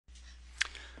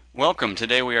Welcome.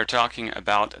 Today we are talking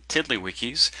about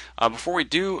TiddlyWikis. Before we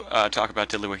do talk about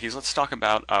TiddlyWikis, let's talk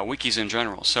about wikis in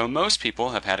general. So most people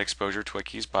have had exposure to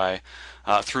wikis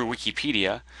through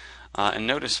Wikipedia. And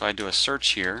notice if I do a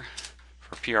search here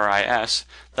for PRIS,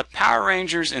 the Power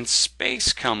Rangers in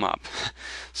space come up.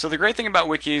 So the great thing about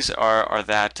wikis are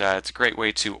that it's a great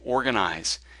way to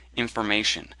organize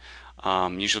information.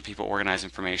 Usually people organize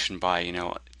information by,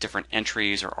 different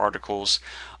entries or articles.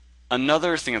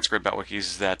 Another thing that's great about wikis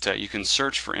is that you can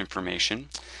search for information,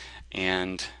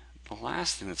 and the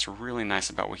last thing that's really nice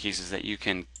about wikis is that you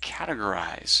can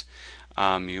categorize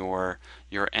your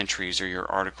entries or your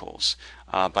articles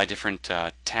by different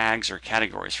tags or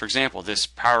categories. For example, this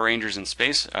Power Rangers in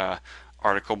Space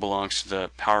article belongs to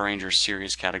the Power Rangers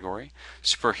series category,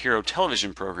 superhero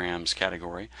television programs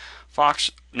category, Fox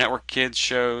Network Kids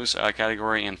shows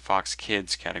category, and Fox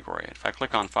Kids category. If I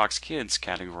click on Fox Kids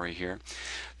category here,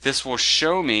 this will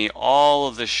show me all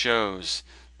of the shows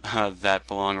that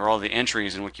belong, or all the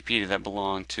entries in Wikipedia that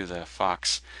belong to the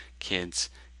Fox Kids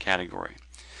category.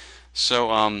 So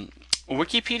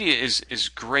Wikipedia is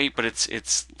great, but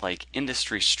it's like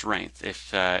industry strength.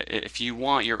 If you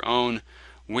want your own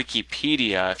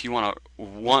Wikipedia, if you want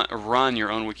to run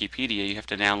your own Wikipedia, you have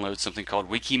to download something called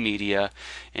Wikimedia,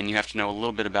 and you have to know a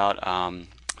little bit about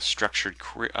structured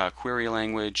query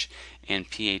language and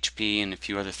PHP and a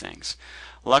few other things.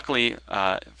 Luckily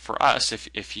for us,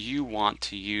 if you want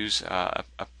to use a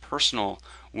personal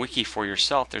wiki for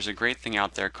yourself, there's a great thing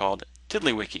out there called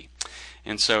TiddlyWiki.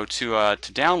 And so to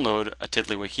download a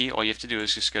TiddlyWiki, all you have to do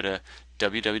is just go to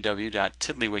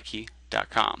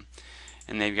www.tiddlywiki.com.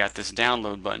 And they've got this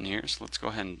download button here, so let's go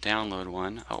ahead and download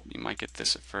one. Oh, you might get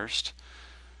this at first.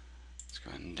 Let's go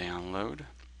ahead and download.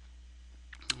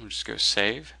 We'll just go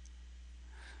save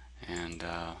and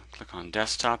click on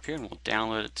desktop here, and we'll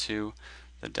download it to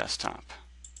the desktop.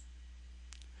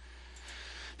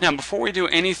 Now, before we do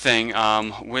anything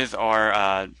with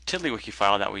our TiddlyWiki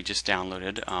file that we just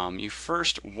downloaded, you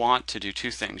first want to do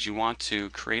two things. You want to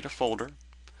create a folder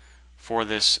for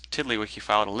this TiddlyWiki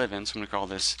file to live in, so I'm going to call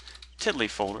this Tiddly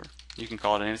folder. You can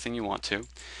call it anything you want to.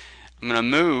 I'm going to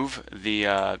move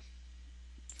the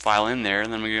file in there,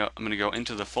 and then I'm going to go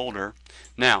into the folder.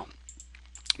 Now,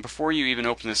 before you even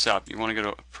open this up, you want to go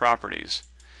to Properties,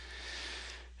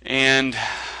 and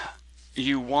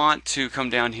you want to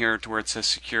come down here to where it says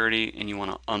Security, and you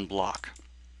want to unblock.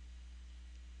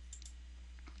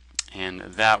 And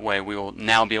that way we will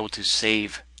now be able to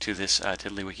save to this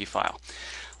TiddlyWiki file.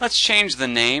 Let's change the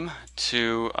name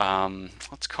to,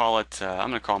 let's call it, I'm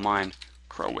going to call mine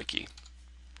CrowWiki.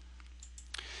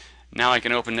 Now I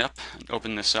can open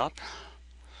this up,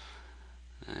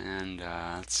 and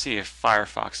let's see if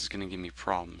Firefox is going to give me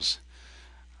problems.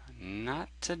 Not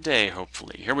today,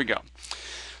 hopefully. Here we go.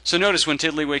 So notice when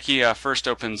TiddlyWiki first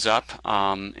opens up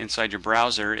inside your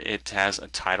browser, it has a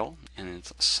title and it's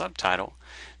a subtitle.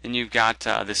 Then you've got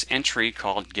this entry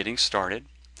called Getting Started.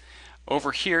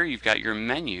 Over here you've got your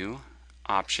menu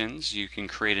options. You can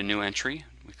create a new entry.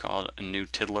 We call it a new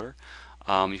tiddler.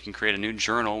 You can create a new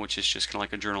journal, which is just kind of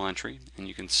like a journal entry, and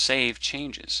you can save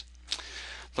changes.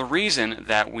 The reason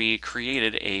that we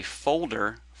created a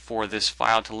folder for this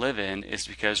file to live in is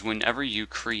because whenever you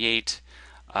create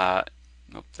nope,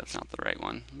 that's not the right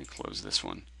one. Let me close this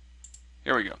one.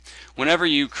 Here we go. Whenever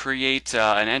you create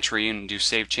an entry and do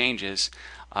save changes,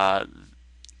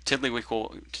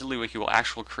 TiddlyWiki will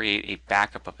actually create a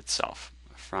backup of itself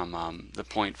from the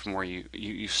point from where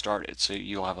you started. So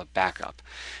you'll have a backup,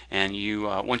 and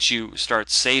once you start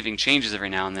saving changes every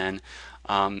now and then,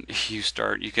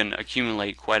 you can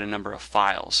accumulate quite a number of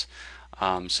files.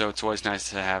 So it's always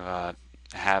nice to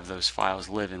have those files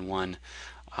live in one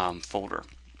folder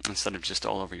instead of just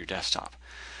all over your desktop.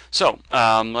 So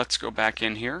let's go back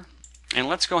in here, and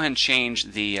let's go ahead and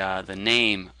change the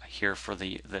name here for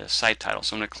the site title.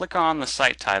 So I'm going to click on the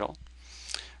site title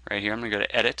right here. I'm going to go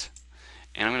to Edit,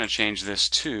 and I'm going to change this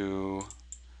to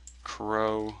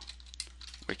CrowWiki.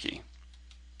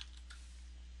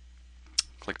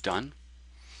 Click Done,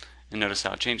 and notice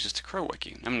how it changes to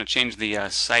CrowWiki. I'm going to change the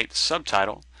site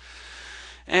subtitle,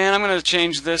 and I'm going to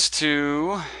change this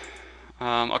to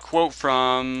a quote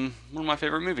from one of my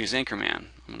favorite movies, Anchorman.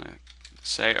 I'm going to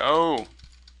say, "Oh,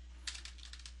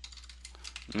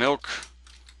 milk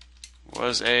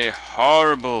was a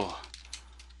horrible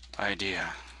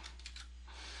idea."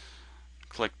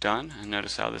 Click Done, and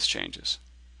notice how this changes.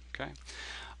 Okay.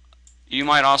 You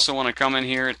might also want to come in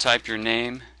here and type your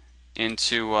name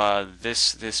into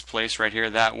this place right here.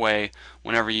 That way,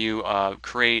 whenever you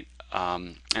create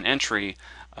an entry,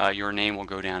 your name will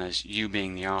go down as you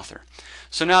being the author.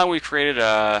 So now we've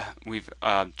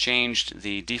changed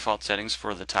the default settings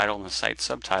for the title and the site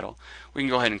subtitle. We can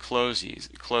go ahead and close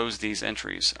these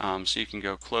entries. So you can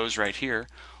go close right here,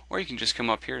 or you can just come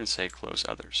up here and say close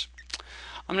others.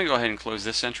 I'm going to go ahead and close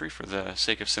this entry for the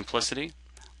sake of simplicity.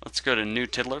 Let's go to New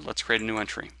Tiddler. Let's create a new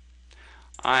entry.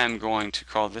 I am going to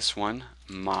call this one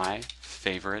My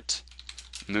Favorite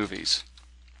Movies.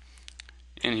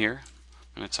 In here,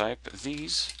 I'm going to type,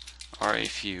 these are a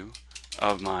few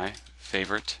of my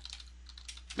favorite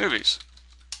movies.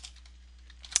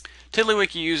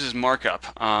 TiddlyWiki uses markup.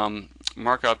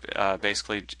 Markup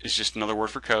basically is just another word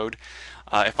for code.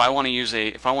 If I want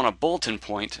a bulletin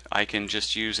point, I can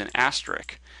just use an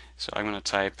asterisk. So I'm going to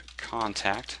type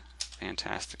contact,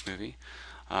 fantastic movie,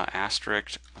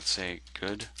 asterisk, let's say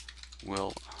Good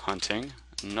Will Hunting,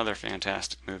 another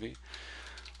fantastic movie,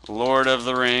 Lord of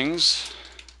the Rings,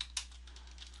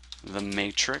 The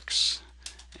Matrix,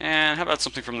 and how about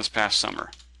something from this past summer,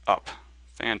 Up,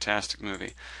 fantastic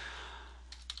movie.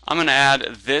 I'm going to add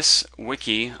this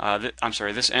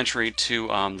this entry to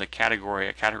the category.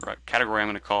 A category I'm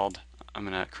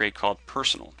going to create called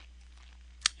personal,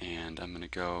 and I'm going to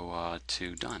go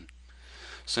to done.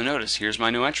 So notice here's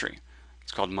my new entry.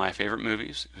 It's called My Favorite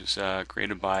Movies. It was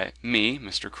created by me,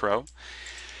 Mr. Crow,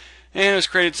 and it was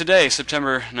created today,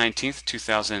 September 19th,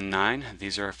 2009.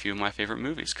 These are a few of my favorite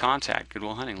movies: Contact, Good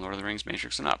Will Hunting, Lord of the Rings,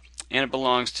 Matrix, and Up. And it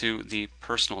belongs to the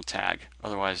personal tag,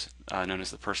 otherwise known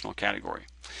as the personal category.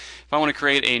 If I want to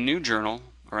create a new journal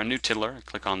or a new tiddler, I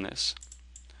click on this.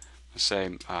 Let's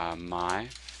say My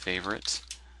Favorite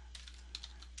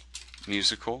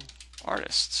Musical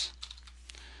Artists.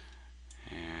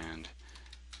 And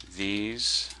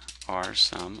these are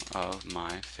some of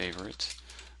my favorite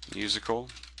musical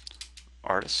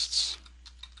artists.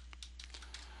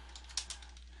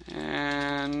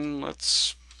 And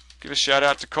let's give a shout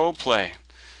out to Coldplay.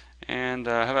 And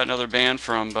how about another band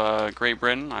from Great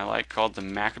Britain I like called the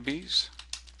Maccabees.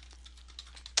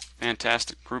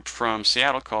 Fantastic group from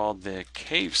Seattle called the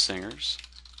Cave Singers.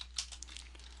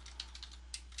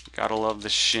 Gotta love the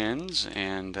Shins.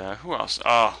 And who else?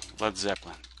 Oh, Led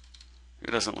Zeppelin.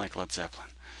 Who doesn't like Led Zeppelin?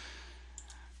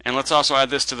 And let's also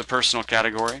add this to the personal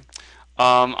category.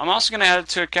 I'm also going to add it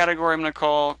to a category I'm going to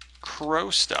call Crow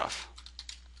Stuff.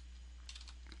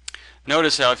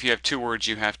 Notice how if you have two words,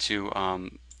 you have to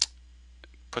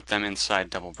put them inside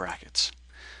double brackets.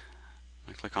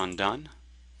 I click on Done.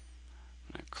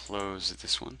 I close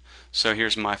this one. So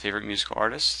here's My Favorite Musical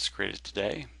Artists. It's created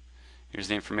today. Here's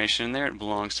the information in there. It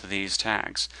belongs to these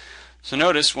tags. So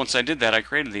notice once I did that, I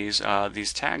created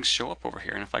these tags show up over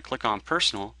here. And if I click on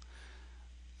Personal,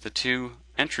 the two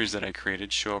entries that I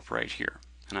created show up right here.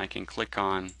 And I can click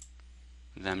on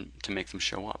them to make them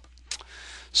show up.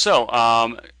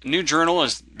 So, new journal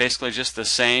is basically just the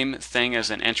same thing as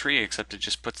an entry, except it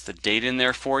just puts the date in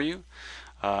there for you.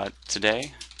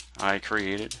 Today, I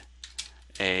created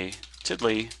a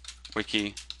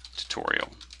TiddlyWiki tutorial.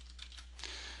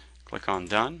 Click on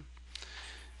Done,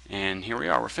 and here we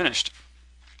are. We're finished.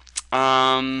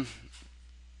 To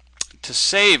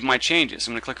save my changes,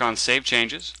 I'm going to click on Save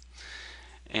Changes,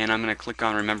 and I'm going to click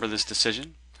on Remember This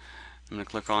Decision. I'm going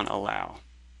to click on Allow.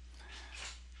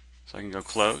 So I can go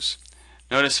close.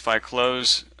 Notice if I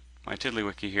close my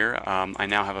TiddlyWiki here, I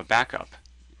now have a backup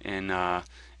in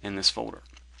this folder.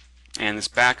 And this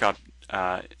backup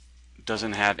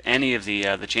doesn't have any of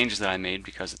the changes that I made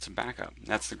because it's a backup.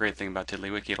 That's the great thing about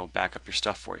TiddlyWiki. It'll back up your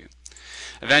stuff for you.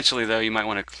 Eventually, though, you might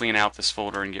want to clean out this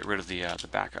folder and get rid of the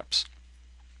backups.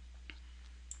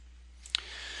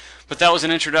 But that was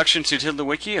an introduction to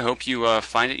TiddlyWiki. I hope you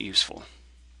find it useful.